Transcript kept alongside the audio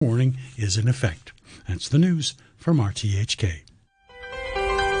warning is in effect. That's the news from RTHK.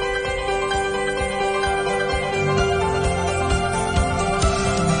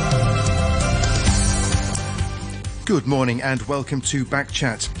 Good morning and welcome to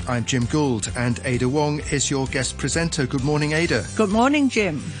Backchat. I'm Jim Gould and Ada Wong is your guest presenter. Good morning, Ada. Good morning,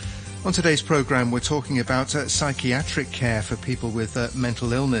 Jim. On today's programme, we're talking about psychiatric care for people with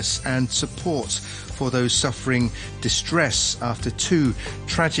mental illness and support for those suffering distress after two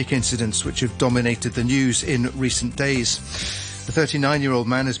tragic incidents which have dominated the news in recent days. The 39-year-old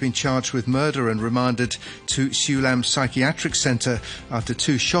man has been charged with murder and remanded to Siu Lam Psychiatric Centre after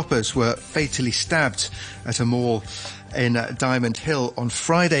two shoppers were fatally stabbed at a mall in Diamond Hill on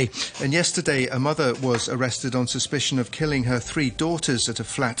Friday. And yesterday, a mother was arrested on suspicion of killing her three daughters at a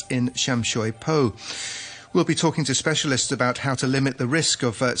flat in Sham Shui Po. We'll be talking to specialists about how to limit the risk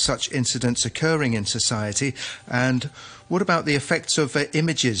of such incidents occurring in society. And what about the effects of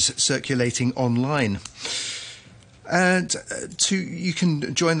images circulating online? And you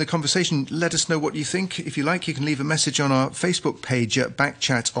can join the conversation. Let us know what you think. If you like, you can leave a message on our Facebook page at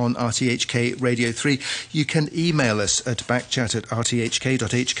Backchat on RTHK Radio 3. You can email us at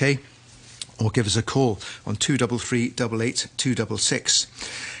backchat@rthk.hk or give us a call on 233 88 266.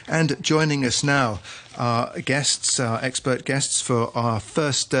 And joining us now are guests, our expert guests for our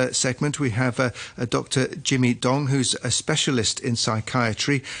first segment. We have Dr. Jimmy Dong, who's a specialist in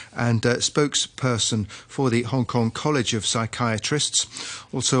psychiatry and spokesperson for the Hong Kong College of Psychiatrists.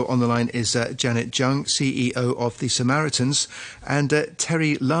 Also on the line is Janet Jung, CEO of the Samaritans, and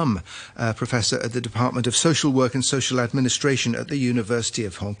Terry Lum, Professor at the Department of Social Work and Social Administration at the University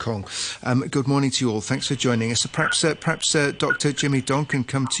of Hong Kong. Good morning to you all. Thanks for joining us. Perhaps Dr. Jimmy Dong can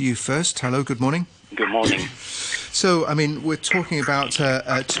come to you first. Hello, good morning. Good morning. So, I mean, we're talking about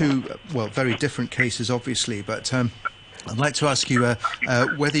two, very different cases, obviously, but I'd like to ask you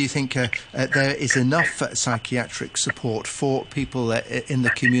whether you think there is enough psychiatric support for people in the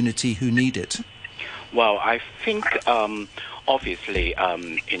community who need it. Well, I think, obviously,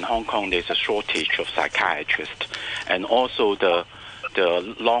 in Hong Kong, there's a shortage of psychiatrists, and also the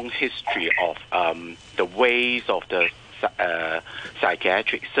long history of the ways of the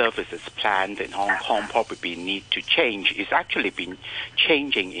psychiatric services planned in Hong Kong probably need to change. It's actually been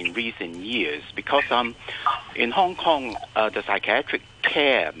changing in recent years because in Hong Kong, the psychiatric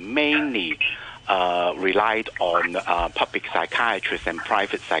care mainly relied on public psychiatrists and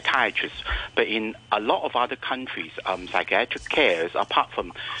private psychiatrists. But in a lot of other countries, psychiatric cares, apart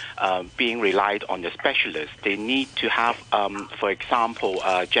from being relied on the specialists, they need to have, for example,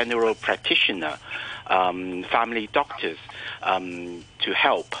 a general practitioner, family doctors to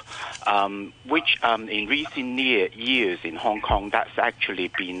help, which in recent years in Hong Kong, that's actually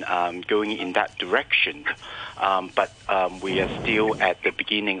been going in that direction. But we are still at the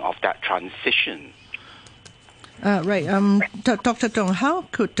beginning of that transition. Right. Dr. Dong, how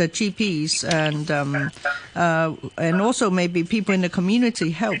could the GPs and also maybe people in the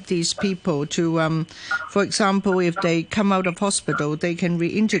community help these people to, for example, if they come out of hospital, they can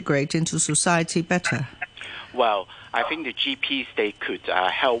reintegrate into society better? Well, I think the GPs, they could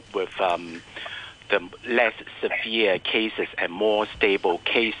help with the less severe cases and more stable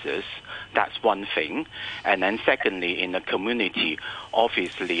cases. That's one thing. And then secondly, in the community,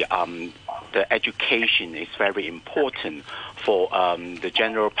 obviously, the education is very important for the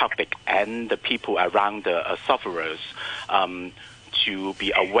general public and the people around the sufferers to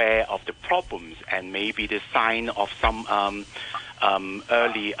be aware of the problems and maybe the sign of some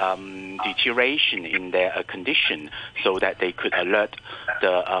early deterioration in their condition, so that they could alert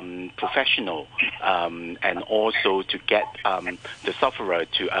the professional and also to get the sufferer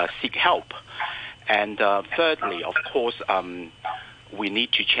to seek help. And thirdly, of course, we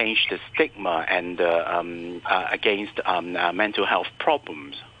need to change the stigma and against mental health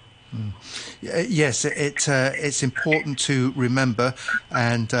problems. Yes, it's important to remember,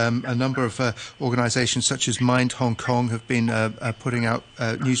 and a number of organisations such as Mind Hong Kong have been putting out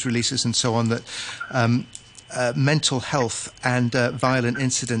news releases and so on that mental health and violent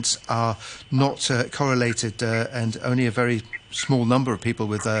incidents are not correlated, and only a very small number of people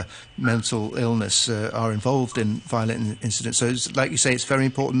with mental illness are involved in violent incidents. So, like you say, it's very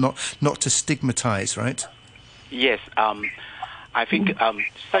important not to stigmatise, right? Yes. I think,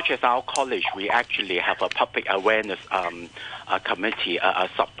 such as our college, we actually have a public awareness committee, a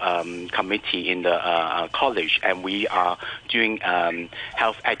sub-committee in the college, and we are doing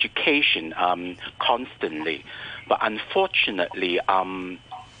health education constantly. But unfortunately,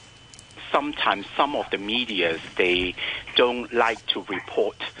 sometimes some of the medias, they don't like to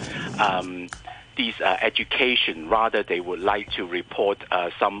report this education, rather they would like to report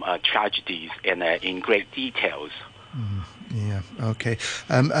some tragedies in great details. Yeah, okay.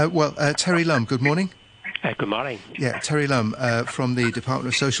 Terry Lum, good morning. Good morning. Yeah, Terry Lum from the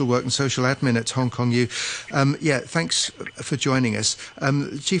Department of Social Work and Social Admin at Hong Kong U. Thanks for joining us.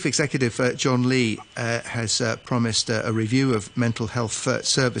 Chief Executive John Lee has promised a review of mental health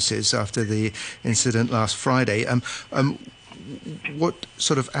services after the incident last Friday. What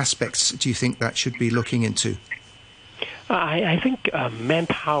sort of aspects do you think that should be looking into? I think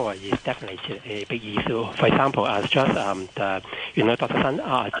manpower is definitely a big issue. For example, as just Dr. Sun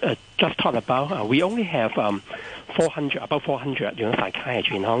just talked about, we only have about 400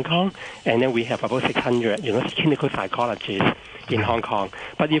 psychiatrists in Hong Kong, and then we have about 600 clinical psychologists in Hong Kong.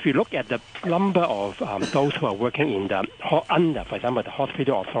 But if you look at the number of those who are working in under, for example, the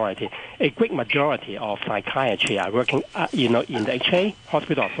hospital authority, a great majority of psychiatry are working, in the HA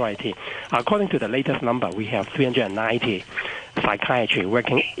hospital authority. According to the latest number, we have 390 psychiatry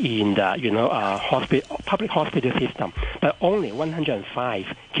working in the public hospital system, but only 105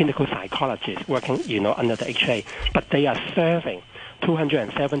 clinical psychologists working, under the HA. But they are serving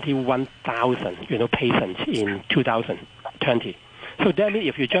 271,000, patients in 2020. So that means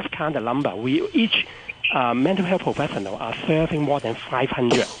if you just count the number, each mental health professional are serving more than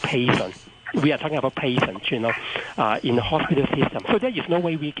 500 patients. We are talking about patients, in the hospital system. So there is no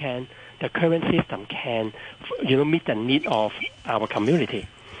way the current system can, meet the need of our community.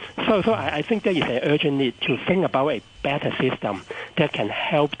 So I think there is an urgent need to think about a better system that can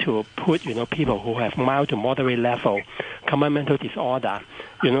help to put, people who have mild to moderate level common mental disorder,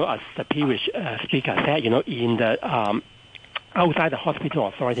 as the previous speaker said, in the outside the hospital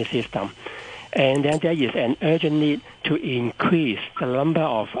authority system. And then there is an urgent need to increase the number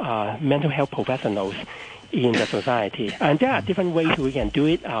of mental health professionals in the society. And there are different ways we can do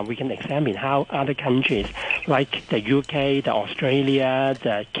it. We can examine how other countries like the UK, the Australia,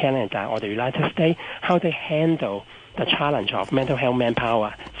 the Canada, or the United States, how they handle the challenge of mental health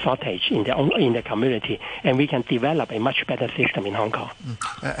manpower shortage in the community, and we can develop a much better system in Hong Kong.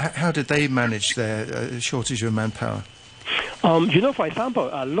 How did they manage their shortage of manpower? For example,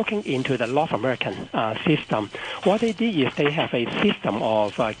 looking into the North American system, what they did is they have a system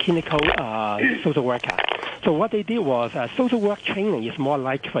of clinical social worker. So what they did was social work training is more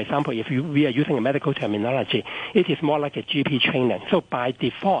like, for example, if we are using a medical terminology, it is more like a GP training. So by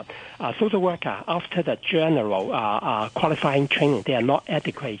default, social worker, after the general qualifying training, they are not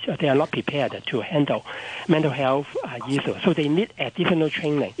adequate, they are not prepared to handle mental health issues. So they need additional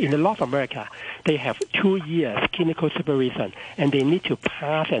training. In the North America, they have 2 years clinical supervision, and they need to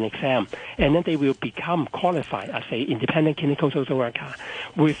pass an exam, and then they will become qualified as an independent clinical social worker.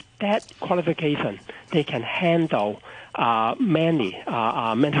 With that qualification, they can handle many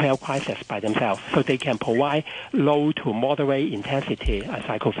mental health crises by themselves. So they can provide low to moderate intensity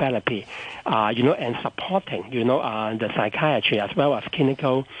psychotherapy, and supporting, the psychiatry as well as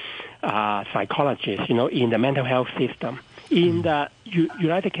clinical psychologists, in the mental health system. In the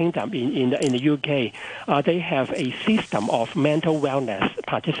United Kingdom, in the UK, they have a system of mental wellness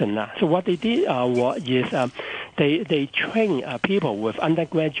practitioners. So what they did is they train people with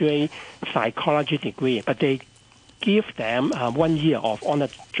undergraduate psychology degree, but they give them 1 year of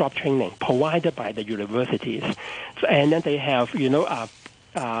on-the-job training provided by the universities. And then they have,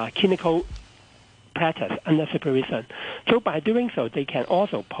 clinical practice under supervision. So by doing so, they can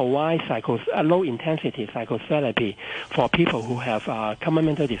also provide low-intensity psychotherapy for people who have common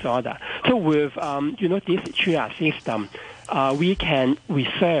mental disorder. So with, this triage system, we can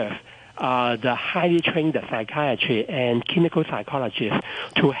reserve the highly trained psychiatry and clinical psychologists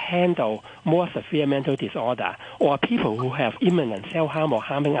to handle more severe mental disorder or people who have imminent self-harm or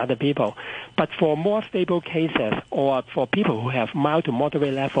harming other people. But for more stable cases or for people who have mild to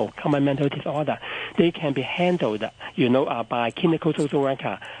moderate level common mental disorder, they can be handled, by clinical social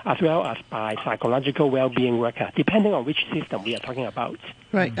worker as well as by psychological well-being worker, depending on which system we are talking about.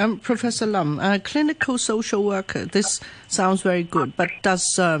 Right. Professor Lum, clinical social worker, this sounds very good, but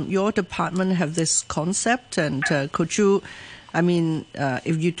does your department have this concept? And could you,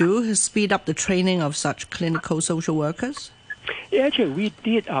 if you do, speed up the training of such clinical social workers? Yeah, actually, we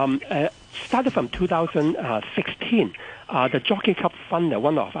did, started from 2016. The Jockey Cup funded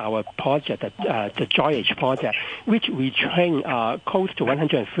one of our projects, the Joyage project, which we trained close to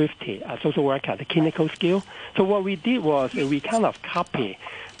 150 social workers, the clinical skill. So what we did was we kind of copy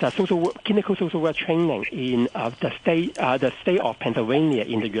the clinical social work training in the state of Pennsylvania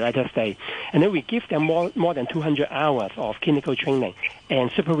in the United States, and then we give them more than 200 hours of clinical training and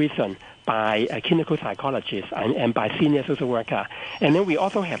supervision by a clinical psychologist and by senior social worker. And then we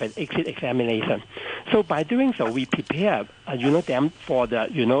also have an exit examination. So by doing so, we prepare, them for the,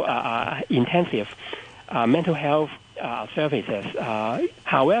 intensive mental health services.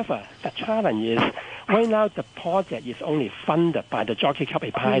 However, the challenge is right now the project is only funded by the Jockey Club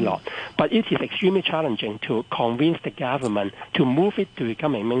a pilot, but it is extremely challenging to convince the government to move it to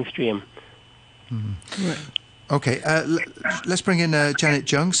becoming mainstream. Right. Okay, let's bring in Janet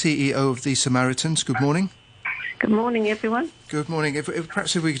Jung, CEO of the Samaritans. Good morning. Good morning, everyone. Good morning. If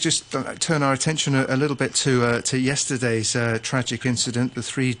perhaps we could just turn our attention a little bit to yesterday's tragic incident, the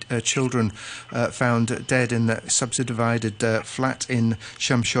 3 children found dead in the subdivided flat in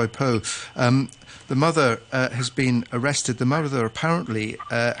Sham Shui Po. The mother has been arrested. The mother apparently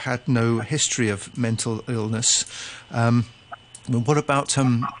had no history of mental illness. What about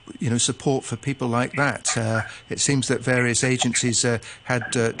support for people like that? It seems that various agencies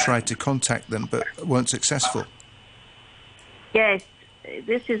had tried to contact them but weren't successful. Yes,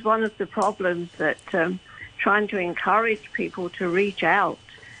 this is one of the problems that trying to encourage people to reach out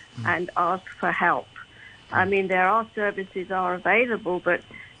and ask for help. I mean, there are services are available, but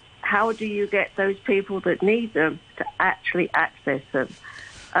how do you get those people that need them to actually access them?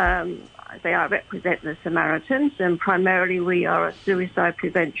 I represent the Samaritans, and primarily we are a suicide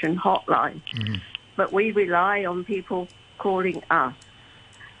prevention hotline. But we rely on people calling us.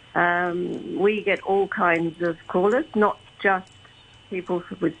 We get all kinds of callers, not just people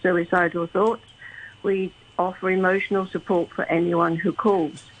with suicidal thoughts. We offer emotional support for anyone who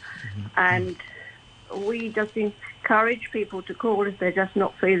calls. And we just encourage people to call if they're just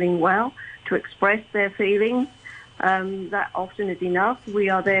not feeling well, to express their feelings. That often is enough. We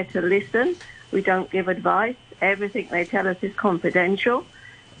are there to listen. We don't give advice. Everything they tell us is confidential.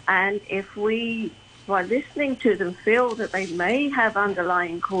 And if we, by listening to them, feel that they may have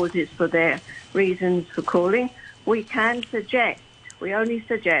underlying causes for their reasons for calling, we can suggest, we only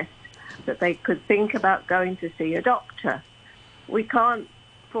suggest, that they could think about going to see a doctor. We can't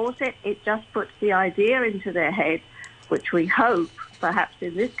force it. It just puts the idea into their head, which we hope, perhaps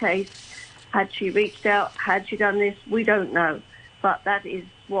in this case, had she reached out, had she done this, we don't know. But that is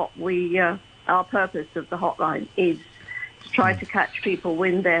what our purpose of the hotline is, to try to catch people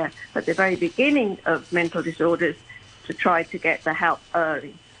when they're at the very beginning of mental disorders, to try to get the help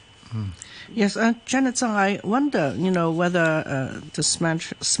early. Yes, Janet, I wonder, whether the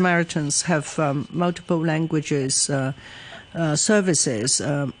Samaritans have multiple languages services.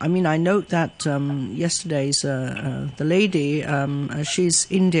 I mean, I note that yesterday's the lady, she's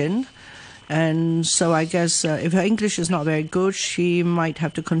Indian, and so I guess if her English is not very good, she might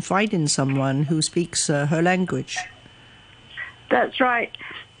have to confide in someone who speaks her language. That's right.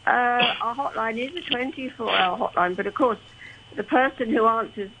 Our hotline is a 24-hour hotline, but of course, the person who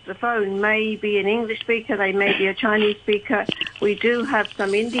answers the phone may be an English speaker, they may be a Chinese speaker. We do have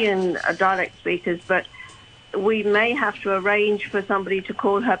some Indian dialect speakers, but we may have to arrange for somebody to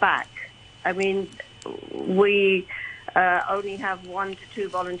call her back. I mean, we only have 1 to 2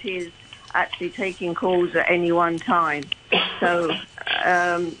 volunteers actually taking calls at any one time. So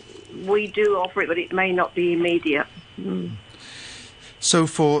we do offer it, but it may not be immediate. So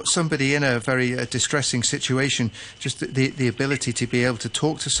for somebody in a very distressing situation, just the ability to be able to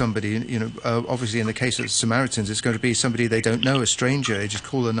talk to somebody, obviously in the case of the Samaritans, it's going to be somebody they don't know, a stranger. They just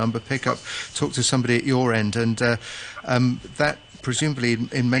call the number, pick up, talk to somebody at your end, and that presumably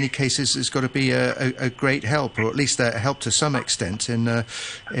in many cases has got to be a great help, or at least a help to some extent in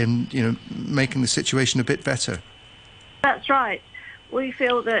making the situation a bit better. That's right. We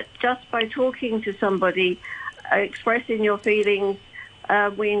feel that just by talking to somebody, expressing your feelings,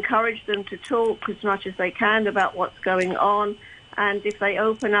 we encourage them to talk as much as they can about what's going on, and if they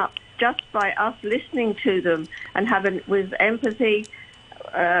open up just by us listening to them and having with empathy,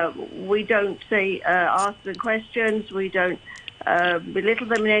 we don't say ask them questions, we don't belittle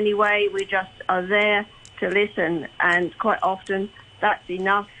them in any way, we just are there to listen, and quite often that's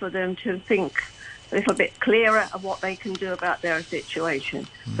enough for them to think a little bit clearer of what they can do about their situation.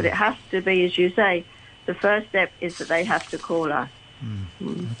 But it has to be, as you say, the first step is that they have to call us.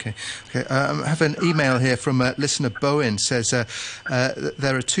 Okay. I have an email here from listener Bowen. Says there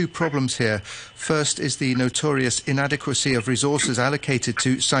are 2 problems here. First is the notorious inadequacy of resources allocated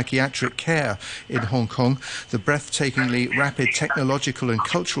to psychiatric care in Hong Kong. The breathtakingly rapid technological and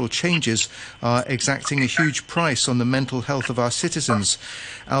cultural changes are exacting a huge price on the mental health of our citizens.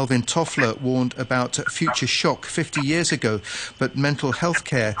 Alvin Toffler warned about future shock 50 years ago, but mental health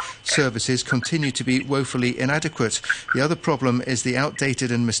care services continue to be woefully inadequate. The other problem is the the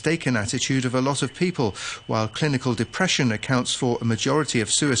outdated and mistaken attitude of a lot of people. While clinical depression accounts for a majority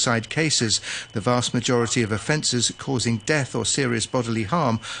of suicide cases, the vast majority of offences causing death or serious bodily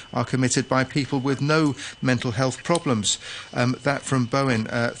harm are committed by people with no mental health problems. That from Bowen.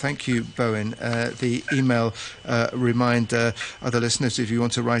 Thank you, Bowen. The email, remind other listeners, if you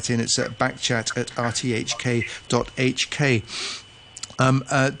want to write in, it's at backchat@rthk.hk.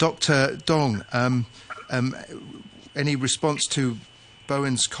 Dr. Dong, any response to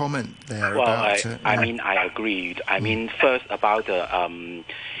Bowen's comment there? Well, about, I agreed. First about the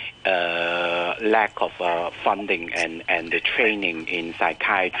lack of funding and the training in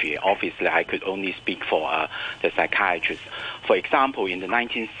psychiatry. Obviously, I could only speak for the psychiatrists. For example, in the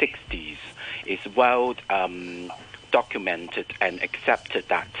 1960s, it's well documented and accepted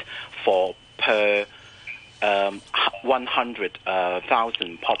that for per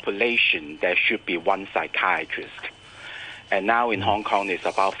 100,000 population, there should be one psychiatrist. And now in Hong Kong, it's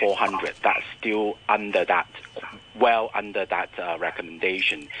about 400. That's still under that, well under that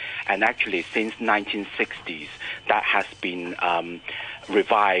recommendation. And actually, since 1960s, that has been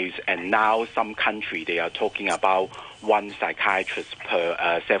revised. And now some country, they are talking about one psychiatrist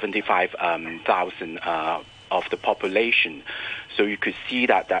per 75,000 of the population. So you could see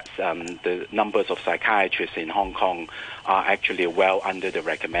that the numbers of psychiatrists in Hong Kong are actually well under the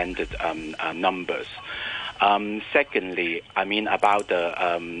recommended numbers. Secondly, about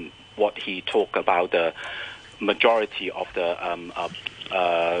the what he talked about, the majority of the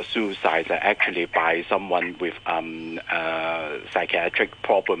suicides are actually by someone with psychiatric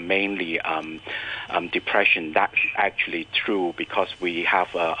problem, mainly depression. That's actually true because we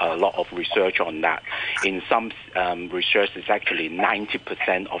have a lot of research on that. In some research, it's actually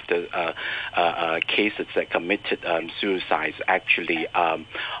 90% of the cases that committed suicides actually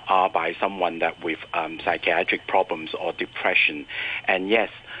are by someone that with psychiatric problems or depression. And yes,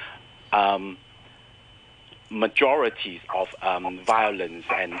 majorities of violence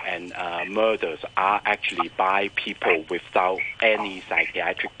and murders are actually by people without any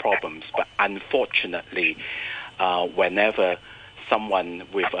psychiatric problems. But unfortunately, whenever someone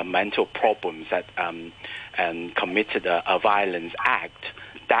with a mental problems that and committed a violence act,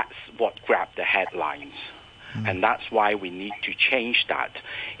 that's what grabbed the headlines. And that's why we need to change that.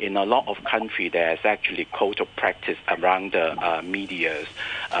 In a lot of countries, there's actually code of practice around the media's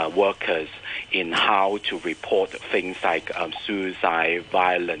workers in how to report things like suicide,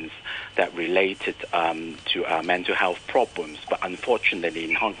 violence that related to mental health problems. But unfortunately,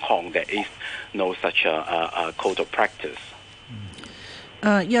 in Hong Kong, there is no such a code of practice.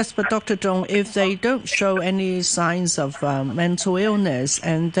 Yes, but Dr. Dong, if they don't show any signs of mental illness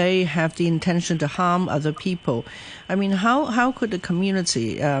and they have the intention to harm other people, how could the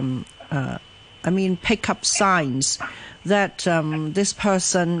community, pick up signs that this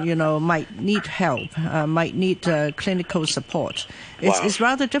person, might need help, might need clinical support? It's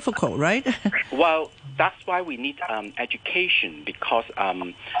rather difficult, right? Well, that's why we need education, because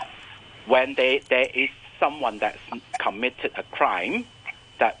when there is someone that's committed a crime,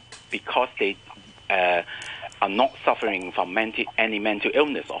 that because they are not suffering from any mental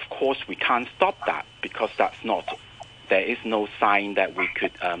illness, of course we can't stop that, because there is no sign that we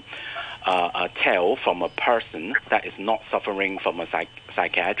could tell from a person that is not suffering from a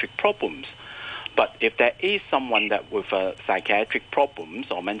psychiatric problems. But if there is someone that with psychiatric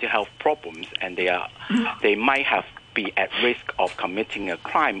problems or mental health problems, and they might have be at risk of committing a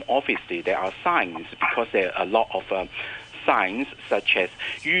crime, obviously there are signs, because there are a lot of signs, such as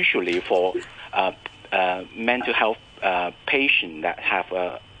usually for mental health patients that have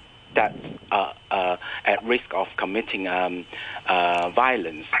at risk of committing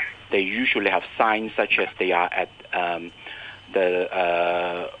violence. They usually have signs such as they are at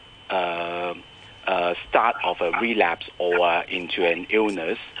the start of a relapse or into an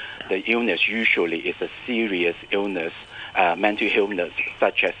illness. The illness usually is a serious illness, mental illness,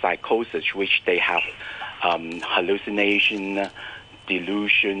 such as psychosis, which they have hallucination,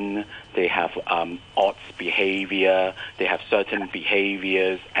 delusion, they have odd behavior, they have certain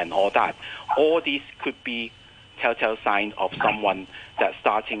behaviors and all that. All these could be telltale signs of someone that's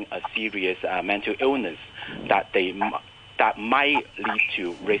starting a serious mental illness that might lead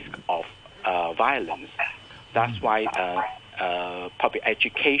to risk of violence. That's why public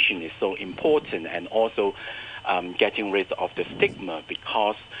education is so important, and also getting rid of the stigma,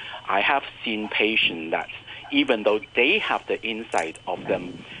 because I have seen patients that even though they have the insight of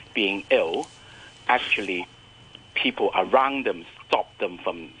them being ill, actually people around them stop them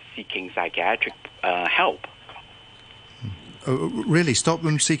from seeking psychiatric help. Really? Stop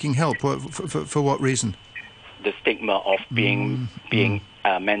them seeking help? For what reason? the stigma of being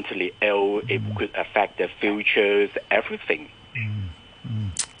mentally ill. It could affect their futures, everything.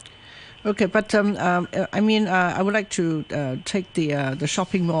 Okay, but I would like to take the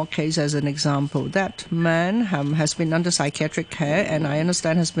shopping mall case as an example. That man has been under psychiatric care, and I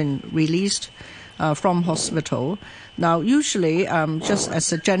understand has been released from hospital. Now, usually, just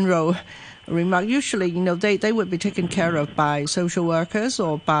as a general remark, usually, they would be taken care of by social workers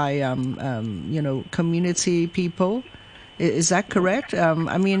or by, community people. Is that correct?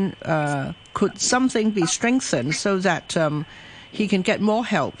 Could something be strengthened so that he can get more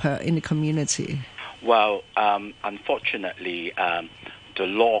help in the community? Well, unfortunately, the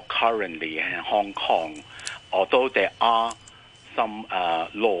law currently in Hong Kong, although there are some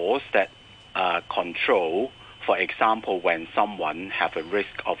laws that control, for example, when someone have a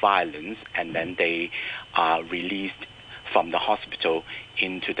risk of violence and then they are released from the hospital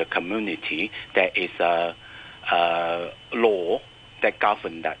into the community, there is a law that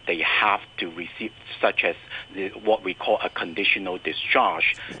govern that they have to receive, such as what we call a conditional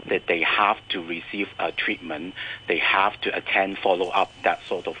discharge, that they have to receive a treatment, they have to attend follow-up, that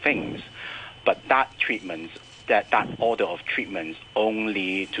sort of things. But that treatment, that order of treatments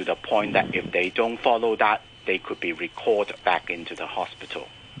only to the point that if they don't follow that, they could be recalled back into the hospital.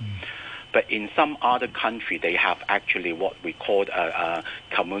 But in some other country, they have actually what we call a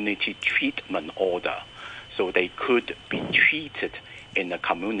community treatment order. So they could be treated in the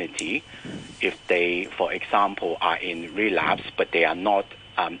community if they, for example, are in relapse, but they are not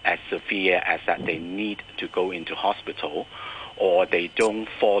as severe as that they need to go into hospital, or they don't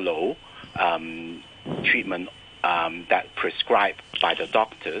follow treatment that prescribed by the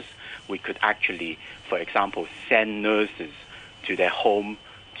doctors. We could actually, for example, send nurses to their home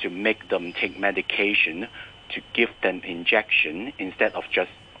to make them take medication, to give them injection instead of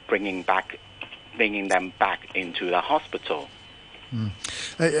just bringing them back into the hospital.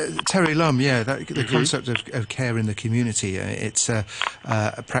 Terry Lum, the concept of care in the community, it's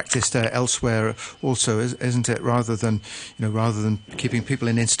practiced elsewhere also, isn't it? Rather than keeping people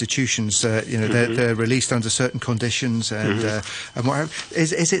in institutions, they're released under certain conditions and what have.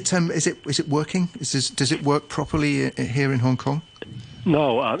 Is it working? Does it work properly here in Hong Kong?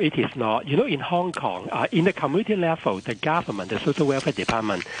 No, it is not. In Hong Kong, in the community level, the government, the social welfare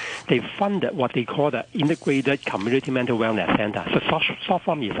department, they funded what they call the Integrated Community Mental Wellness Center. So short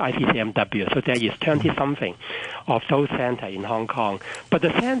form is ICCMW. So there is 20-something of those centers in Hong Kong. But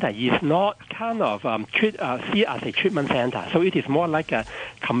the center is not kind of see as a treatment center. So it is more like a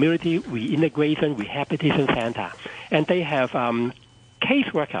community reintegration, rehabilitation center. And they have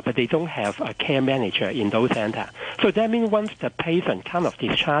caseworker, but they don't have a care manager in those centers. So that means once the patient kind of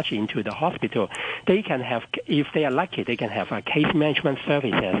discharged into the hospital, they can have, if they are lucky, they can have a case management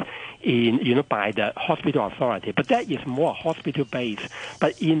services by the hospital authority. But that is more hospital-based.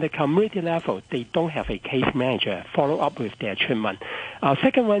 But in the community level, they don't have a case manager follow up with their treatment.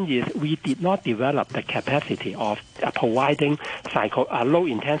 Second one is we did not develop the capacity of providing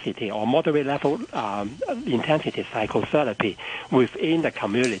low-intensity or moderate-level intensity psychotherapy within the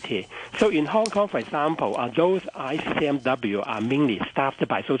community. So in Hong Kong, for example, those ICCMW are mainly staffed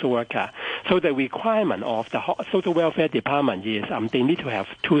by social workers. So the requirement of the social welfare department is they need to have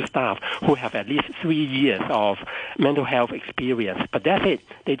 2 staff who have at least 3 years of mental health experience. But that's it.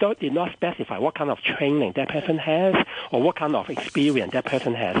 They did not specify what kind of training that person has or what kind of experience that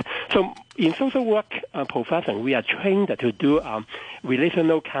person has. So in social work profession, we are trained to do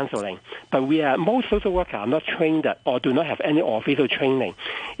relational counseling, but most social workers are not trained or do not have any official training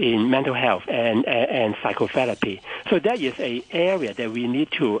in mental health and psychotherapy. So that is an area that we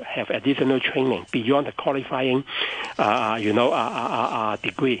need to have additional training beyond the qualifying,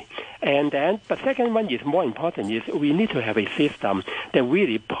 degree. And then, but second one is more important is we need to have a system that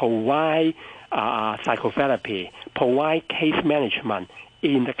really provide psychotherapy, provide case management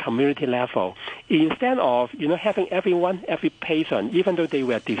in the community level, instead of having every patient, even though they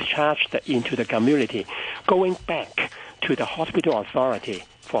were discharged into the community, going back to the hospital authority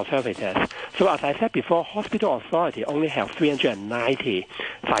for services. So as I said before, hospital authority only have 390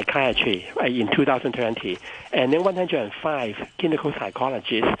 psychiatry in 2020, and then 105 clinical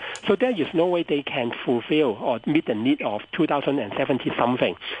psychologists. So there is no way they can fulfill or meet the need of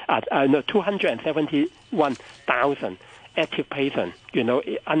 271,000 active patients,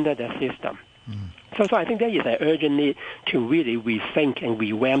 under the system. So I think there is an urgent need to really rethink and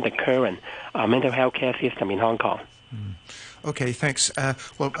revamp the current mental health care system in Hong Kong. Okay, thanks.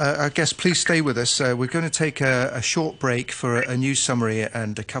 I guess please stay with us. We're going to take a short break for a news summary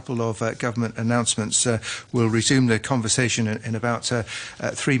and a couple of government announcements. We'll resume the conversation in about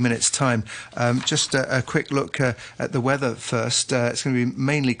 3 minutes' time. Just a quick look at the weather first. It's going to be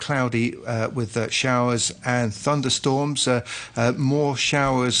mainly cloudy with showers and thunderstorms. More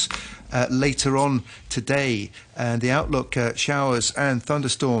showers later on today, and the outlook, showers and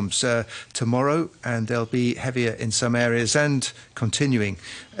thunderstorms tomorrow, and they'll be heavier in some areas and continuing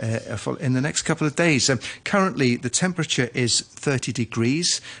in the next couple of days. Currently the temperature is 30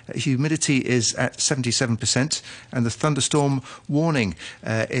 degrees, humidity is at 77%, and the thunderstorm warning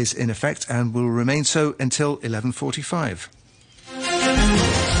is in effect and will remain so until 11:45.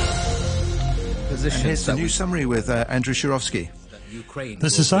 And here's the news summary with Andrew Shirovsky. The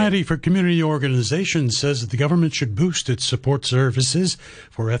Society for Community Organizations says that the government should boost its support services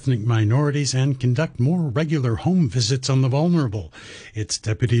for ethnic minorities and conduct more regular home visits on the vulnerable. Its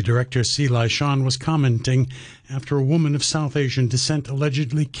Deputy Director, Silai Shan, was commenting after a woman of South Asian descent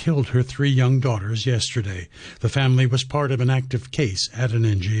allegedly killed her 3 young daughters yesterday. The family was part of an active case at an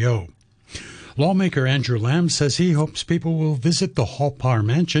NGO. Lawmaker Andrew Lamb says he hopes people will visit the Haw Par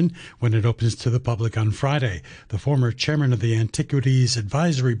Mansion when it opens to the public on Friday. The former chairman of the Antiquities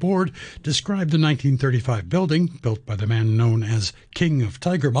Advisory Board described the 1935 building, built by the man known as King of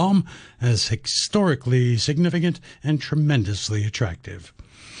Tiger Balm, as historically significant and tremendously attractive.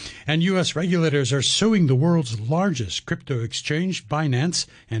 And U.S. regulators are suing the world's largest crypto exchange, Binance,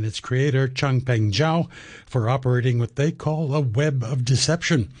 and its creator, Changpeng Zhao, for operating what they call a web of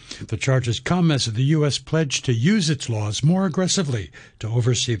deception. The charges come as the U.S. pledged to use its laws more aggressively to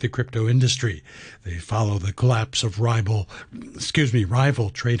oversee the crypto industry. They follow the collapse of rival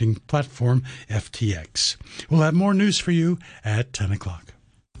trading platform FTX. We'll have more news for you at 10 o'clock.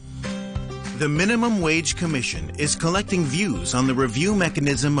 The Minimum Wage Commission is collecting views on the review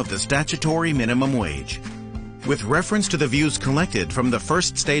mechanism of the statutory minimum wage. With reference to the views collected from the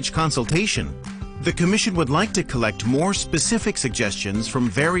first stage consultation, the Commission would like to collect more specific suggestions from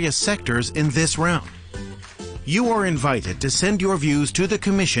various sectors in this round. You are invited to send your views to the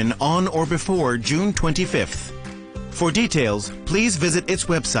Commission on or before June 25th. For details, please visit its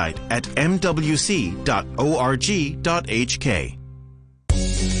website at mwc.org.hk.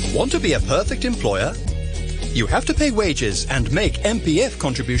 Want to be a perfect employer? You have to pay wages and make MPF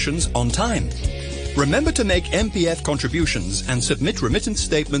contributions on time. Remember to make MPF contributions and submit remittance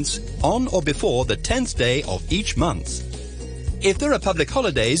statements on or before the 10th day of each month. If there are public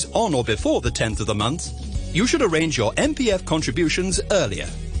holidays on or before the 10th of the month, you should arrange your MPF contributions earlier.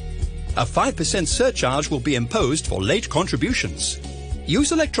 A 5% surcharge will be imposed for late contributions.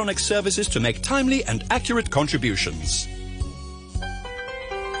 Use electronic services to make timely and accurate contributions.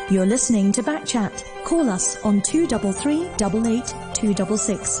 You're listening to Backchat. Call us on 233 88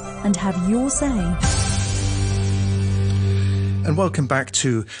 266 and have your say. And welcome back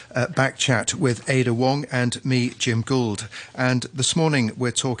to Backchat with Ada Wong and me, Jim Gould. And this morning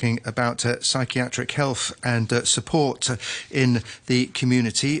we're talking about psychiatric health and support in the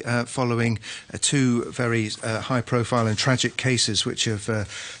community following 2 very high-profile and tragic cases which have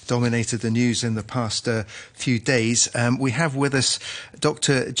dominated the news in the past few days. We have with us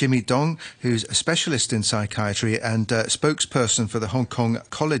Dr. Jimmy Dong, who's a specialist in psychiatry and spokesperson for the Hong Kong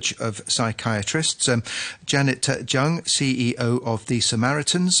College of Psychiatrists, Janet Jung, CEO of the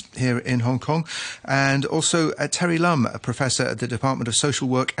Samaritans here in Hong Kong, and also Terry Lum, a professor at the Department of Social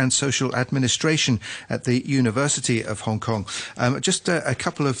Work and Social Administration at the University of Hong Kong. Just a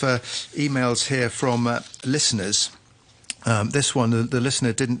couple of emails here from listeners. This one, the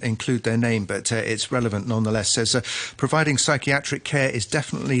listener didn't include their name, but it's relevant nonetheless. Says, providing psychiatric care is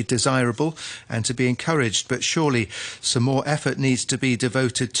definitely desirable and to be encouraged, but surely some more effort needs to be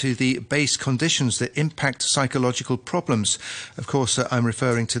devoted to the base conditions that impact psychological problems. Of course, I'm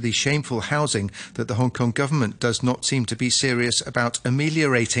referring to the shameful housing that the Hong Kong government does not seem to be serious about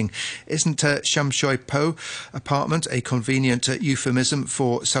ameliorating. Isn't Sham Shui Po apartment a convenient euphemism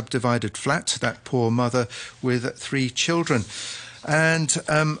for subdivided flat? That poor mother with 3 children. And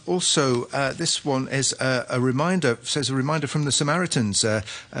also, this one is a reminder, says a reminder from the Samaritans,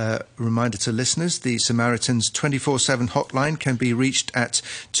 reminder to listeners, the Samaritans 24/7 hotline can be reached at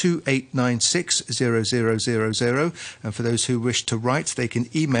 2896 0000. And for those who wish to write, they can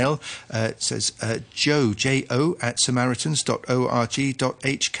email, it says Joe, J-O, at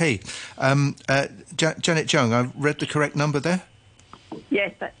samaritans.org.hk. Janet Jung, I've read the correct number there?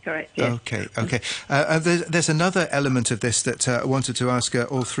 Yes, that's correct. Yes. Okay. There's another element of this that I wanted to ask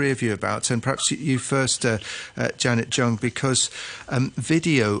all three of you about, and perhaps you first, Janet Jung, because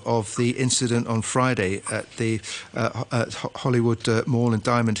video of the incident on Friday at the Hollywood Mall in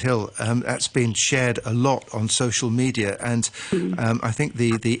Diamond Hill, that's been shared a lot on social media, and I think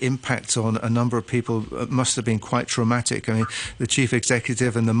the impact on a number of people must have been quite traumatic. I mean, the chief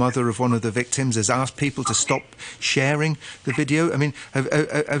executive and the mother of one of the victims has asked people to stop sharing the video. I mean,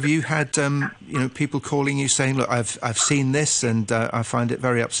 have you had people calling you saying, "Look, I've seen this and I find it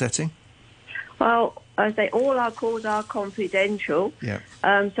very upsetting"? Well, I say all our calls are confidential,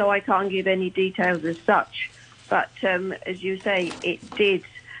 so I can't give any details as such. But as you say, it did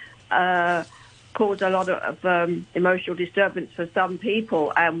cause a lot of emotional disturbance for some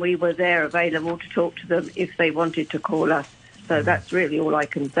people, and we were there available to talk to them if they wanted to call us. So that's really all I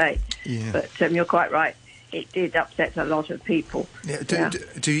can say. Yeah. But you're quite right. It did upset a lot of people. Yeah.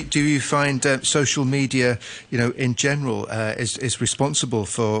 Do you find social media, in general, is responsible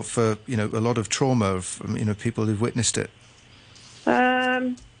for a lot of trauma of people who've witnessed it?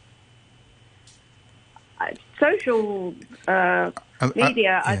 Social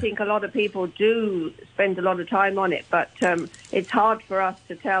media, I think a lot of people do spend a lot of time on it, but it's hard for us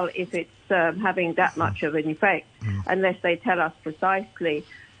to tell if it's having that much of an effect unless they tell us precisely.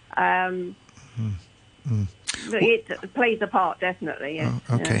 It plays a part, definitely. Yes.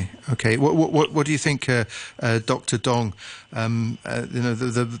 Oh, okay, yeah. Okay. What do you think, Dr. Dong?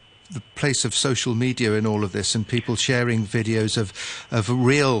 The place of social media in all of this, and people sharing videos of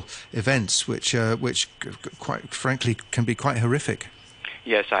real events, which quite frankly can be quite horrific.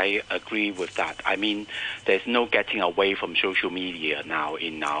 Yes, I agree with that. I mean, there's no getting away from social media now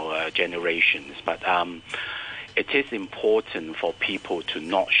in our generations, but it is important for people to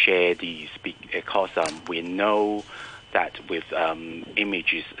not share these because we know that with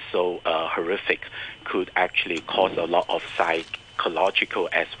images so horrific could actually cause a lot of psychological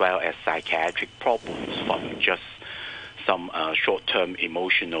as well as psychiatric problems, from just some short-term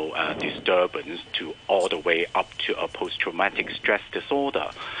emotional disturbance to all the way up to a post-traumatic stress disorder.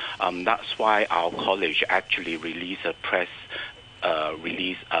 That's why our college actually released a press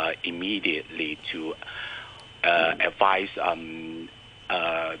release immediately to advise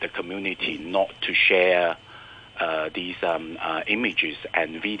the community not to share these images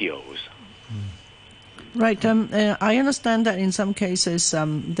and videos. Right. I understand that in some cases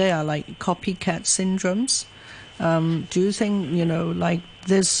they are like copycat syndromes. Do you think, like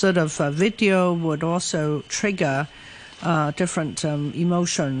this sort of video would also trigger different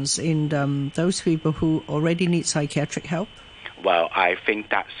emotions in those people who already need psychiatric help? Well, I think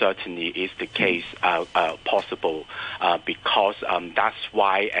that certainly is the case possible because that's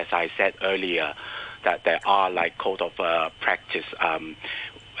why, as I said earlier, that there are like code of practice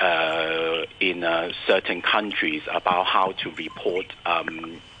in certain countries about how to report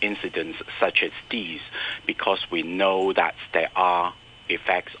incidents such as these, because we know that there are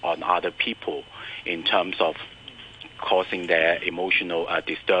effects on other people in terms of causing their emotional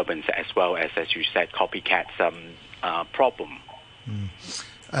disturbance as well as you said, copycats problem.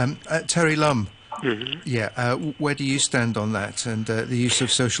 Terry Lum, where do you stand on that and the use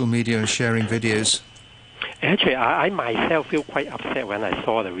of social media and sharing videos? Actually, I myself feel quite upset when I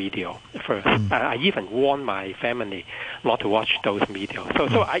saw the video first. I even warned my family not to watch those videos.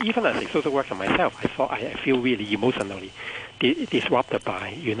 So I, even as a social worker myself, I feel really emotionally disrupted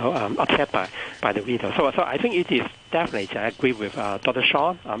by, upset by the video. So I think it is definitely, I agree with Dr.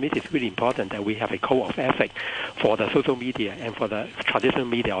 Sean. It is really important that we have a code of ethics for the social media and for the traditional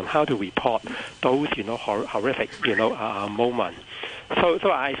media on how to report those, horrific, moments.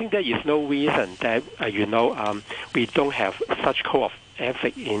 So I think there is no reason that, we don't have such code of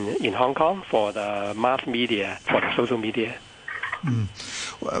ethics in Hong Kong for the mass media, for the social media.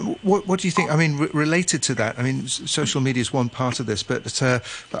 What do you think? I mean, related to that, I mean, social media is one part of this, but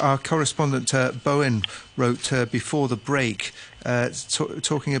our correspondent Bowen wrote before the break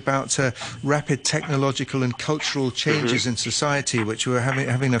talking about rapid technological and cultural changes in society, which were having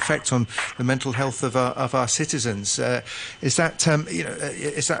an effect on the mental health of our citizens. Is that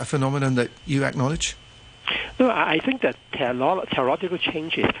a phenomenon that you acknowledge? No, I think that technological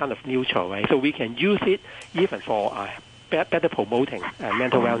change is kind of neutral, right? So we can use it even for better promoting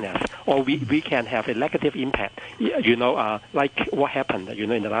mental wellness, or we can have a negative impact, like what happened,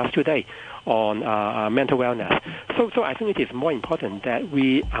 in the last 2 days on mental wellness. So I think it is more important that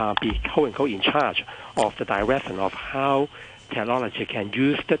we be quote-unquote in charge of the direction of how technology can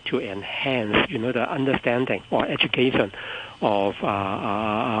use it to enhance, the understanding or education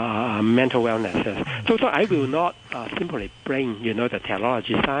mental illnesses. So I will not simply bring, the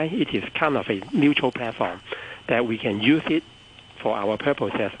technology side. It is kind of a neutral platform that we can use it for our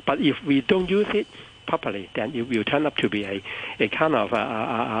purposes. But if we don't use it properly, then it will turn up to be a kind of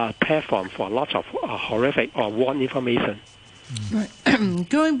a platform for lots of horrific or wrong information. Right.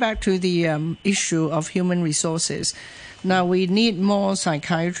 Going back to the issue of human resources, now we need more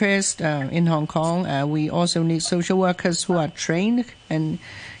psychiatrists in Hong Kong. We also need social workers who are trained and,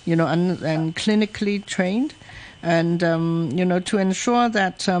 and clinically trained. And, to ensure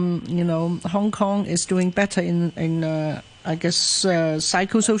that, Hong Kong is doing better in I guess,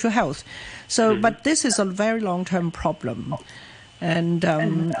 psychosocial health. So, but this is a very long-term problem. And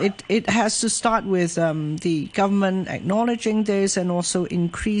it has to start with the government acknowledging this and also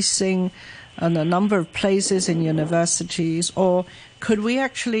increasing the number of places in universities. Or could we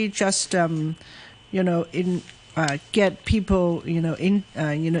actually just, get people, in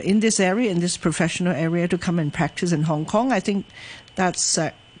this area, in this professional area, to come and practice in Hong Kong? I think that's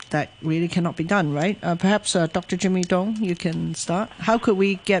that really cannot be done, right? Perhaps Dr. Jimmy Dong, you can start. How could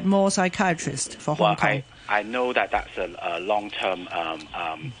we get more psychiatrists for Hong Kong? I know that's a long-term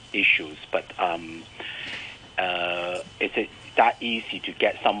issues, but is it that easy to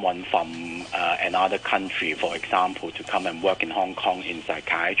get someone from another country, for example, to come and work in Hong Kong in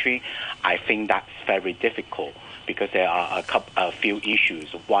psychiatry? I think that's very difficult because there are a few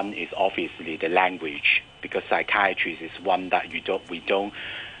issues. One is obviously the language, because psychiatry is one that we don't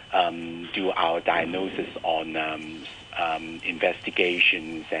do our diagnosis on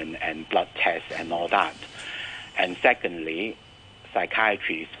investigations and blood tests and all that. And secondly,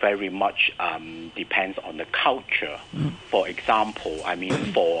 psychiatry is very much depends on the culture. For example,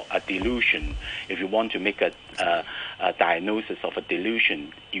 for a delusion, if you want to make a diagnosis of a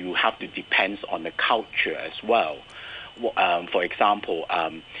delusion, you have to depend on the culture as well. For example,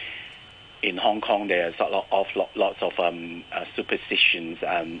 in Hong Kong, there's lots of superstitions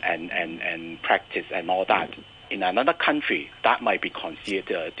and practice and all that. In another country, that might be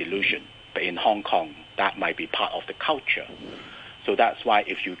considered a delusion, but in Hong Kong, that might be part of the culture. So that's why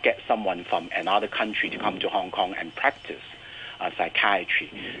if you get someone from another country to come to Hong Kong and practice psychiatry,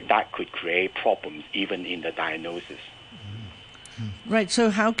 that could create problems even in the diagnosis. Right, so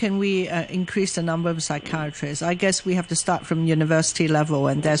how can we increase the number of psychiatrists? I guess we have to start from university level,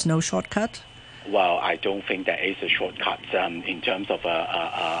 and there's no shortcut? Well, I don't think there is a shortcut in terms of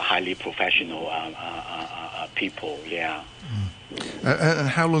highly professional people, yeah. And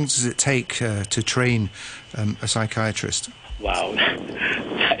how long does it take to train a psychiatrist? Well,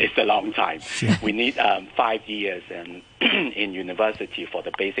 it's a long time. Yeah. We need 5 years in university for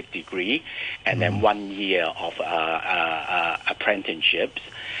the basic degree, and then 1 year of apprenticeships,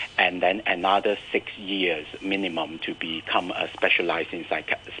 and then another 6 years minimum to become a specialist in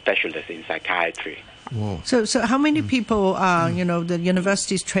psychiatry. Whoa. So how many people are the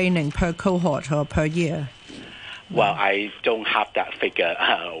university's training per cohort or per year? Well, I don't have that figure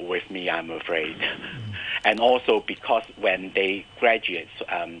with me, I'm afraid. And also because when they graduate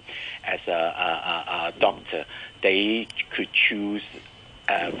as a doctor, they could choose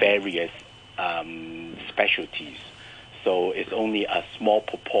various specialties. So it's only a small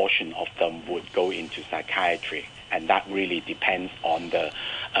proportion of them would go into psychiatry. And that really depends on the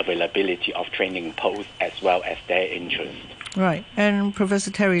availability of training posts as well as their interest. Right. And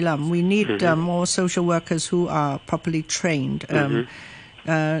Professor Terry Lam, we need more social workers who are properly trained.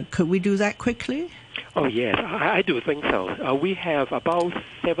 Could we do that quickly? Oh, yes, I do think so. We have about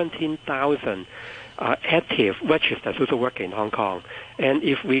 17,000 active registered social workers in Hong Kong. And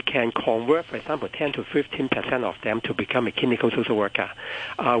if we can convert, for example, 10 to 15% of them to become a clinical social worker,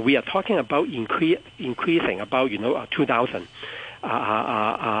 we are talking about increasing about, 2,000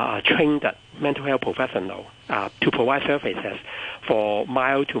 trained mental health professionals to provide services for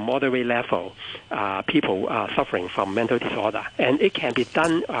mild to moderate level people suffering from mental disorder. And it can be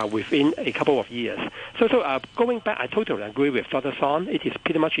done within a couple of years. So going back, I totally agree with Dr. Son. It is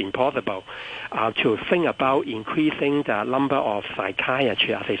pretty much impossible to think about increasing the number of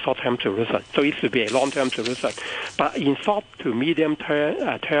psychiatry as a short-term solution. So it should be a long-term solution. But in short to medium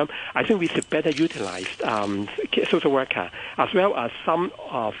term, I think we should better utilize social worker as well as some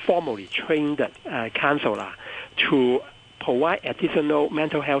formally trained counselor to provide additional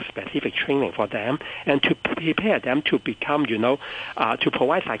mental health specific training for them and to prepare them to become, to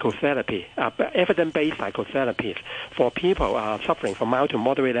provide psychotherapy, evidence-based psychotherapy for people suffering from mild to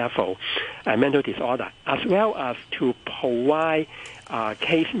moderate level mental disorder, as well as to provide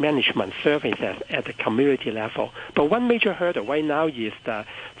case management services at the community level. But one major hurdle right now is the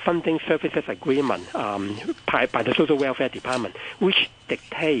funding services agreement by the Social Welfare Department, which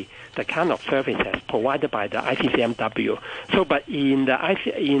dictate the kind of services provided by the ICCMW. So, but in the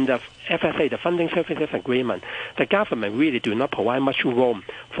FSA, the funding services agreement, the government really do not provide much room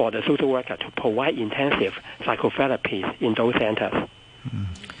for the social worker to provide intensive psychotherapies in those centers.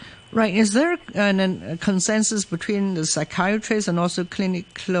 Right. Is there a consensus between the psychiatrists and also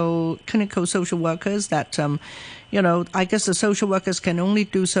clinical social workers that, I guess the social workers can only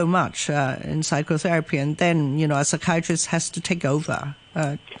do so much in psychotherapy, and then, a psychiatrist has to take over?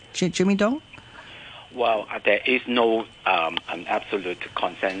 Jimmy Dong? Well, there is no an absolute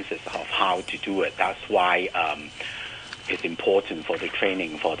consensus of how to do it. That's why it's important for the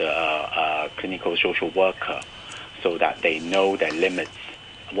training for the clinical social worker, so that they know their limits,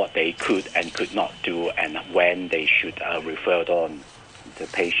 what they could and could not do, and when they should refer on the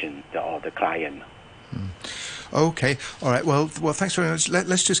patient or the client. Okay, all right. Well, thanks very much.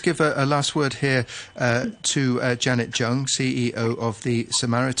 Let's just give a last word here to Janet Jung, CEO of the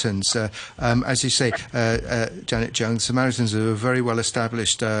Samaritans. As you say, Janet Jung, Samaritans are a very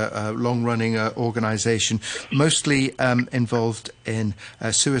well-established, long-running organisation, mostly involved in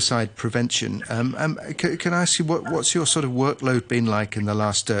suicide prevention. Can I ask you what's your sort of workload been like in the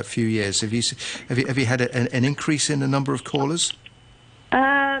last few years? Have you had an increase in the number of callers?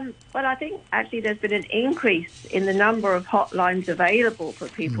 Well, I think actually there's been an increase in the number of hotlines available for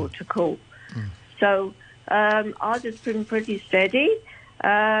people to call. So ours has been pretty steady,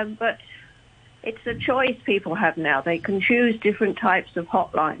 but it's a choice people have now. They can choose different types of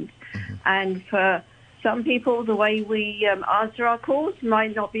hotlines. And for some people, the way we answer our calls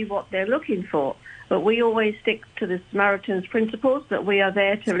might not be what they're looking for. But we always stick to the Samaritans principles, that we are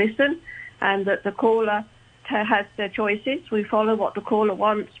there to listen and that the caller has their choices. We follow what the caller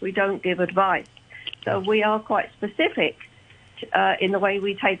wants. We don't give advice. So we are quite specific in the way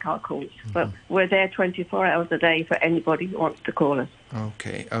we take our calls. But we're there 24 hours a day for anybody who wants to call us.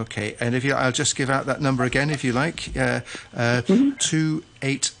 Okay. And I'll just give out that number again if you like.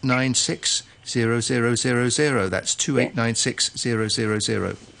 2896 0000. That's 2896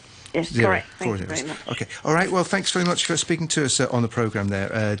 000. Yes, correct. Thank you very much. Okay. All right. Well, thanks very much for speaking to us on the programme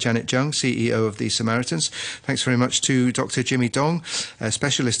there. Janet Jung, CEO of the Samaritans. Thanks very much to Dr. Jimmy Dong, a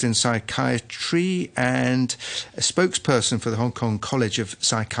specialist in psychiatry and a spokesperson for the Hong Kong College of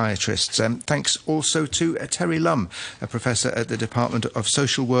Psychiatrists. Thanks also to Terry Lum, a professor at the Department of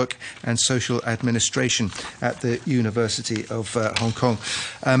Social Work and Social Administration at the University of Hong Kong.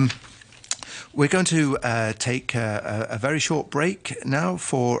 We're going to take a very short break now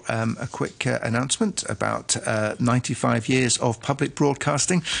for a quick announcement about 95 years of public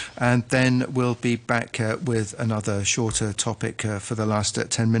broadcasting, and then we'll be back with another shorter topic for the last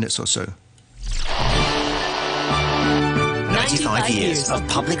 10 minutes or so. 95 years of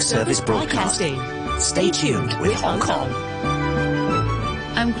public service broadcasting. Stay tuned with Hong Kong.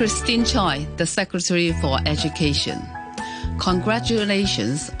 I'm Christine Choi, the Secretary for Education.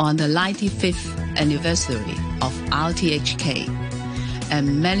 Congratulations on the 95th anniversary of RTHK,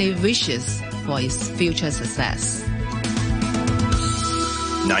 and many wishes for its future success.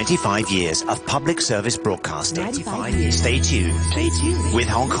 95 years of public service broadcasting. 95 years. Stay tuned with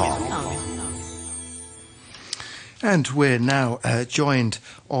Hong Kong. And we're now joined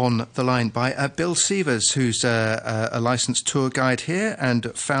on the line by Bill Sievers, who's a licensed tour guide here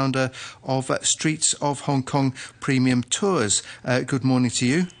and founder of Streets of Hong Kong Premium Tours. Good morning to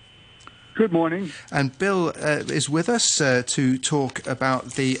you. Good morning. And Bill is with us to talk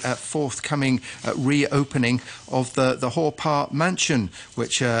about the forthcoming reopening of the Haw Par Mansion,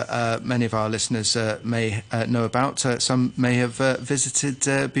 which many of our listeners may know about. Some may have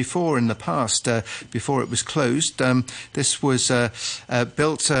visited before in the past, before it was closed. This was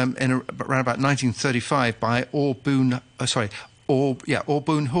built in around about 1935 by Aw Boon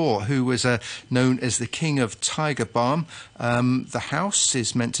Haw, who was known as the King of Tiger Balm. The house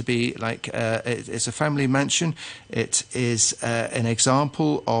is meant to be like it's a family mansion. It is an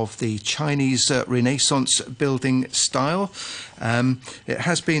example of the Chinese Renaissance building style. It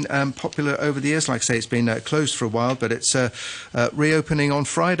has been popular over the years. Like I say, it's been closed for a while, but it's reopening on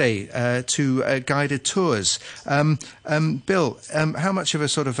Friday to guided tours. Bill, how much of a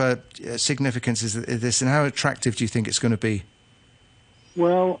sort of significance is this, and how attractive do you think it's going to be?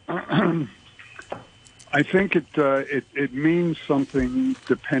 Well, I think it means something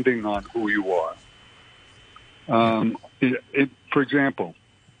depending on who you are. For example,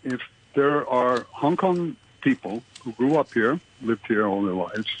 if there are Hong Kong people who grew up here, lived here all their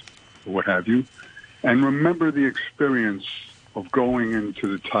lives, or what have you, and remember the experience of going into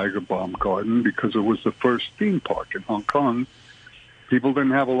the Tiger Balm Garden because it was the first theme park in Hong Kong. People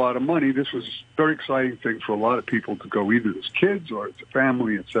didn't have a lot of money. This was a very exciting thing for a lot of people to go either as kids or as a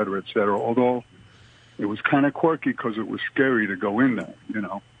family, et cetera, although it was kind of quirky because it was scary to go in there, you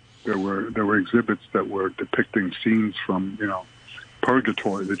know. There were exhibits that were depicting scenes from, you know,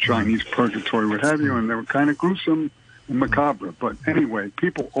 purgatory, the Chinese purgatory, what have you, and they were kind of gruesome and macabre. But anyway,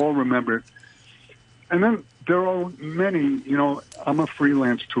 people all remember it. And then there are many, you know, I'm a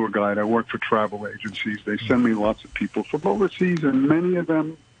freelance tour guide. I work for travel agencies. They send me lots of people from overseas, and many of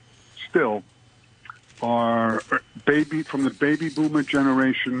them still are from the baby boomer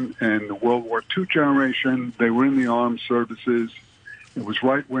generation and the World War II generation. They were in the armed services. It was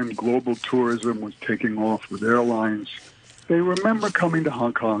right when global tourism was taking off with airlines. They remember coming to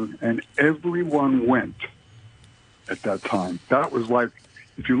Hong Kong, and everyone went at that time. That was like,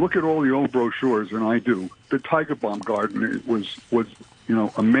 if you look at all the old brochures, and I do, the Tiger Balm Garden was you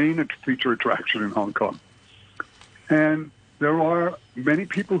know, a main feature attraction in Hong Kong. And there are many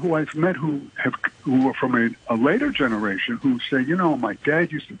people who I've met who are from a later generation who say, you know, my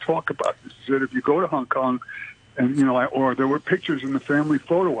dad used to talk about this. He said, if you go to Hong Kong, and, you know, or there were pictures in the family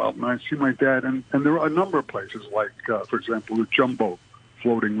photo album, I see my dad, and there are a number of places, like, for example, the Jumbo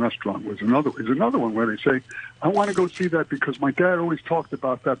Floating Restaurant is another one where they say, I want to go see that because my dad always talked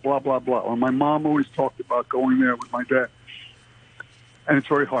about that, blah, blah, blah, or my mom always talked about going there with my dad. And it's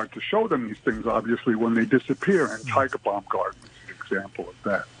very hard to show them these things, obviously, when they disappear, and Tiger Balm Garden is an example of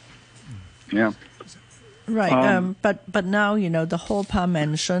that. Yeah. Right, but now, you know, the Haw Par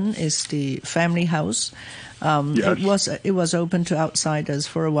Mansion is the family house. Yes. It was open to outsiders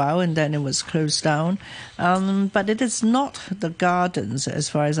for a while, and then it was closed down. But it is not the gardens, as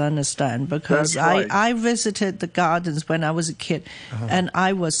far as I understand, because That's right. I visited the gardens when I was a kid, and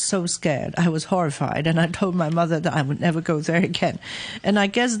I was so scared. I was horrified, and I told my mother that I would never go there again. And I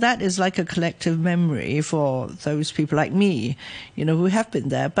guess that is like a collective memory for those people like me, you know, who have been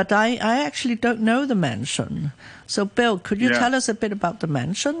there. But I actually don't know the mansion. So, Bill, could you tell us a bit about the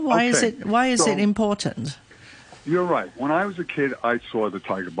mansion? Why is it important? You're right. When I was a kid, I saw the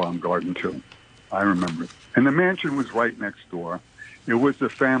Tiger Balm Garden, too. I remember it. And the mansion was right next door. It was the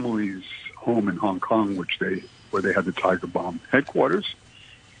family's home in Hong Kong, where they had the Tiger Balm headquarters.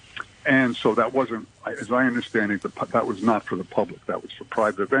 And so that wasn't, as I understand it, that was not for the public. That was for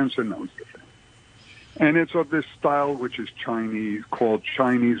private events, and that was the family. And it's of this style which is Chinese, called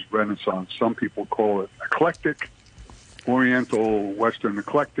Chinese Renaissance. Some people call it eclectic, Oriental, Western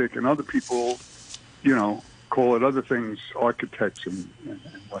eclectic, and other people, you know, call it other things, architects and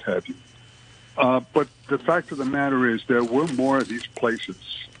what have you. But the fact of the matter is there were more of these places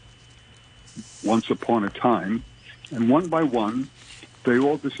once upon a time, and one by one, they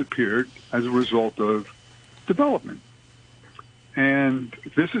all disappeared as a result of development. And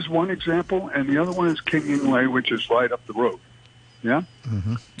this is one example, and the other one is King Ying Lei, which is right up the road. Yeah?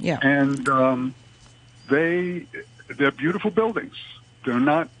 Mm-hmm. Yeah. And they're beautiful buildings. They are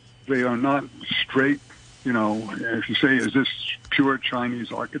not straight. You know, if you say, is this pure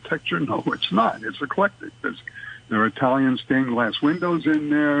Chinese architecture? No, it's not. It's eclectic. There are Italian stained glass windows in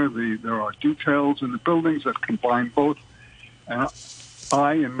there. There are details in the buildings that combine both. And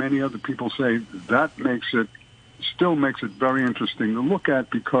I and many other people say that still makes it very interesting to look at,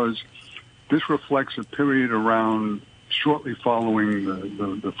 because this reflects a period around shortly following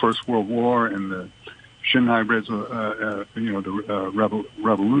the First World War and the Shanghai, revolution,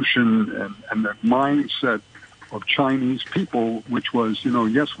 and the mindset of Chinese people, which was, you know,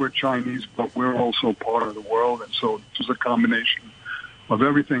 yes, we're Chinese, but we're also part of the world, and so it's a combination of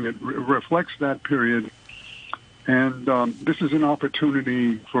everything. It reflects that period, and this is an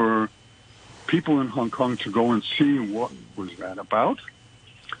opportunity for people in Hong Kong to go and see what was that about,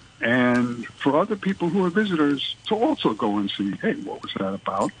 and for other people who are visitors to also go and see, hey, what was that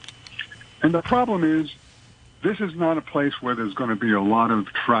about? And the problem is, this is not a place where there's going to be a lot of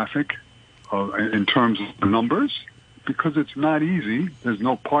traffic in terms of the numbers, because it's not easy. There's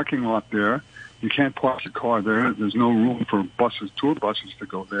no parking lot there. You can't park your car there. There's no room for tour buses to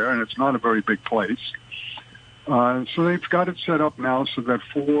go there, and it's not a very big place. So they've got it set up now so that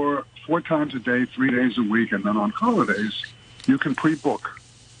four times a day, 3 days a week, and then on holidays, you can pre-book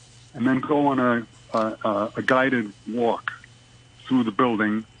and then go on a guided walk through the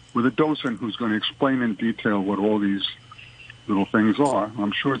building with a docent who's going to explain in detail what all these little things are.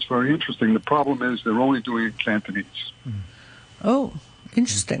 I'm sure it's very interesting. The problem is they're only doing it in Cantonese. Oh,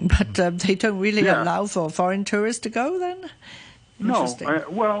 interesting. But they don't really allow for foreign tourists to go then? No.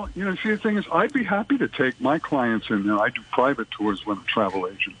 Well, you know, see, the thing is, I'd be happy to take my clients in there. I do private tours when a travel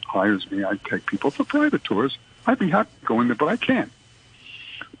agent hires me. I take people for private tours. I'd be happy going there, but I can't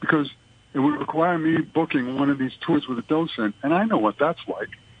because it would require me booking one of these tours with a docent, and I know what that's like.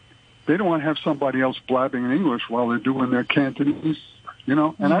 They don't want to have somebody else blabbing in English while they're doing their Cantonese, you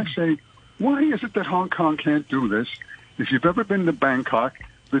know. And I say, why is it that Hong Kong can't do this? If you've ever been to Bangkok,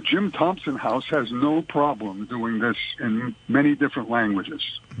 the Jim Thompson House has no problem doing this in many different languages.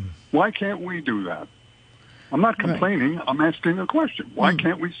 Why can't we do that? I'm not complaining. Right. I'm asking a question. Why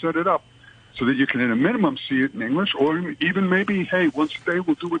can't we set it up so that you can, at a minimum, see it in English, or even maybe, hey, once a day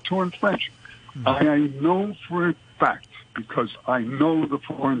we'll do a tour in French. I know for a fact, because I know the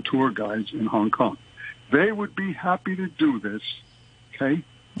foreign tour guides in Hong Kong, they would be happy to do this, okay,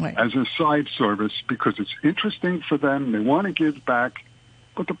 as a side service because it's interesting for them. They want to give back.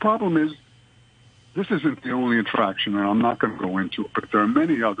 But the problem is, this isn't the only attraction, and I'm not going to go into it, but there are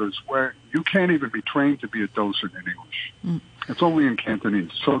many others where you can't even be trained to be a docent in English. It's only in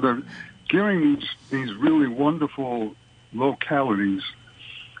Cantonese. So they're gearing these really wonderful localities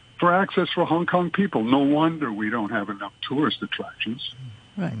for access for Hong Kong people. No wonder we don't have enough tourist attractions.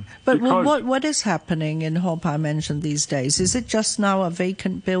 Right. But what is happening in Haw Par Mansion these days? Is it just now a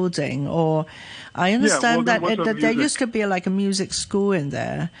vacant building? Or I understand that there used to be like a music school in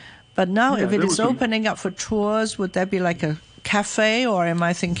there. But now if it is opening up for tours, would there be like a cafe, or am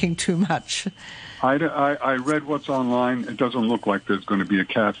I thinking too much? I read what's online. It doesn't look like there's going to be a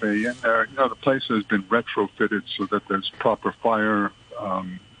cafe in there. You know, the place has been retrofitted so that there's proper fire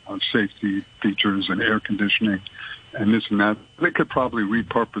safety features and air conditioning and this and that. They could probably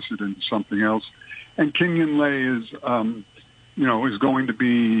repurpose it into something else. And King Yin Lei is going to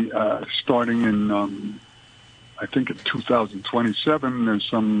be starting in, I think, in 2027. There's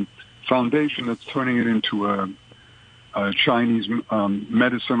some foundation that's turning it into a Chinese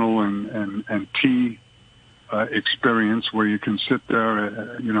medicinal and tea experience where you can sit there,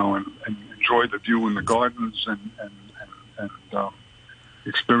 and enjoy the view in the gardens and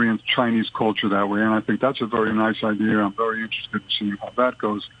experience Chinese culture that way. And I think that's a very nice idea. I'm very interested in seeing how that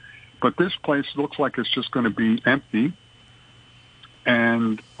goes. But this place looks like it's just going to be empty.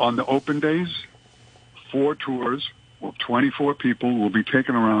 And on the open days, 4 tours, 24 people will be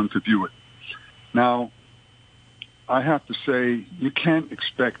taken around to view it. Now, I have to say, you can't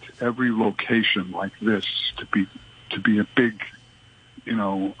expect every location like this to be a big,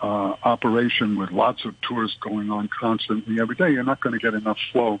 operation with lots of tourists going on constantly every day. You're not going to get enough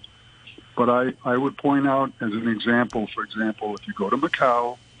flow. But I would point out as an example, for example, if you go to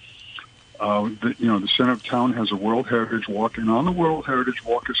Macau, the center of town has a World Heritage Walk, and on the World Heritage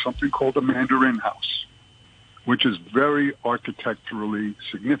Walk is something called the Mandarin House, which is very architecturally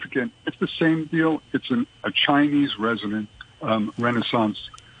significant. It's the same deal. It's a Chinese resident Renaissance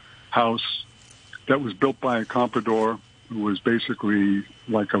house that was built by a comprador who was basically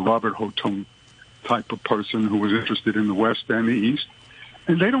like a Robert Houghton type of person who was interested in the West and the East.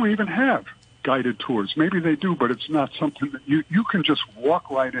 And they don't even have guided tours. Maybe they do, but it's not something that you can just walk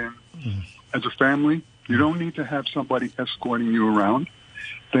right in as a family. You don't need to have somebody escorting you around.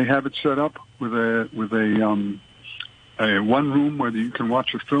 They have it set up with a one room where you can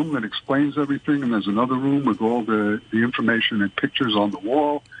watch a film that explains everything, and there's another room with all the information and pictures on the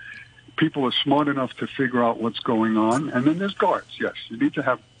wall. People are smart enough to figure out what's going on. And then there's guards. Yes, you need to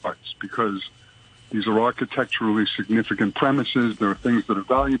have guards because these are architecturally significant premises. There are things that are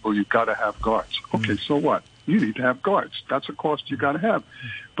valuable. You've got to have guards. Okay, so what? You need to have guards. That's a cost you got to have.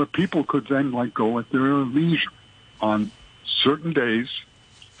 But people could then go at their leisure on certain days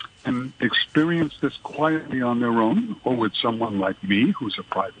and experience this quietly on their own, or with someone like me, who's a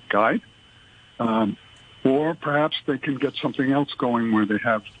private guide. Or perhaps they can get something else going where they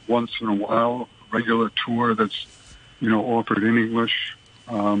have once in a while a regular tour that's, offered in English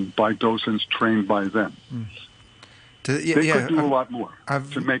by docents trained by them. They could do a lot more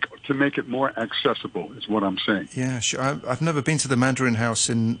to make it more accessible, is what I'm saying. Yeah, sure. I've never been to the Mandarin House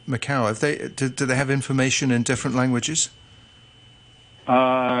in Macau. Do they have information in different languages?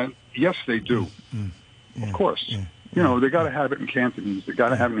 Yes, they do. Yeah, of course. Yeah. They got to have it in Cantonese. They got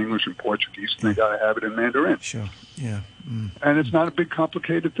to have it in English and Portuguese, and they got to have it in Mandarin. Sure. Yeah. And it's not a big,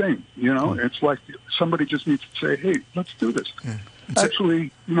 complicated thing. It's like somebody just needs to say, "Hey, let's do this." Yeah.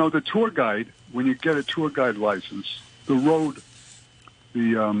 Actually, the tour guide. When you get a tour guide license, the road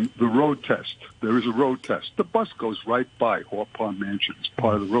test. There is a road test. The bus goes right by Haw Par Mansion as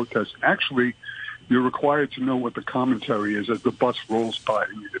part of the road test. Actually, you're required to know what the commentary is as the bus rolls by.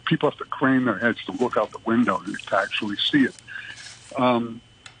 People have to crane their heads to look out the window to actually see it.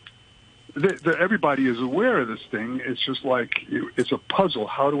 Everybody is aware of this thing. It's just like it's a puzzle.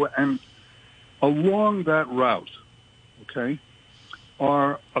 And along that route,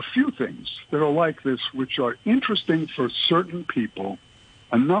 are a few things that are like this, which are interesting for certain people,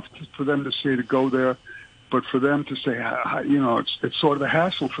 enough for them to say to go there, but for them to say, it's sort of a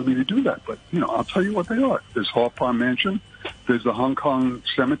hassle for me to do that. But, I'll tell you what they are. There's Haw Par Mansion. There's the Hong Kong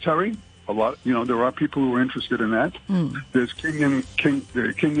Cemetery. A lot, there are people who are interested in that. There's King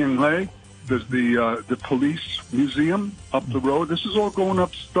Yin Lei. There's the police museum up the road. This is all going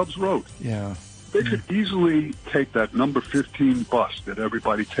up Stubbs Road. Yeah. They could easily take that number 15 bus that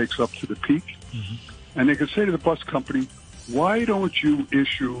everybody takes up to the peak, and they could say to the bus company, why don't you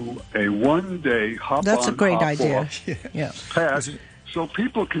issue a one-day hop-on, That's a great idea. pass so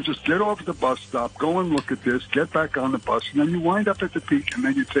people can just get off the bus stop, go and look at this, get back on the bus, and then you wind up at the peak, and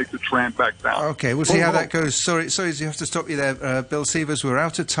then you take the tram back down. Okay, we'll see how that goes. Sorry, you have to stop you there, Bill Sievers. We're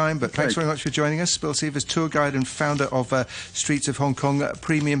out of time, but thanks very much for joining us. Bill Sievers, tour guide and founder of Streets of Hong Kong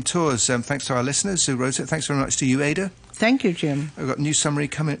Premium Tours. Thanks to our listeners who wrote it. Thanks very much to you, Ada. Thank you, Jim. We've got a news summary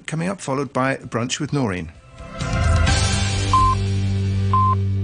coming up, followed by Brunch with Noreen.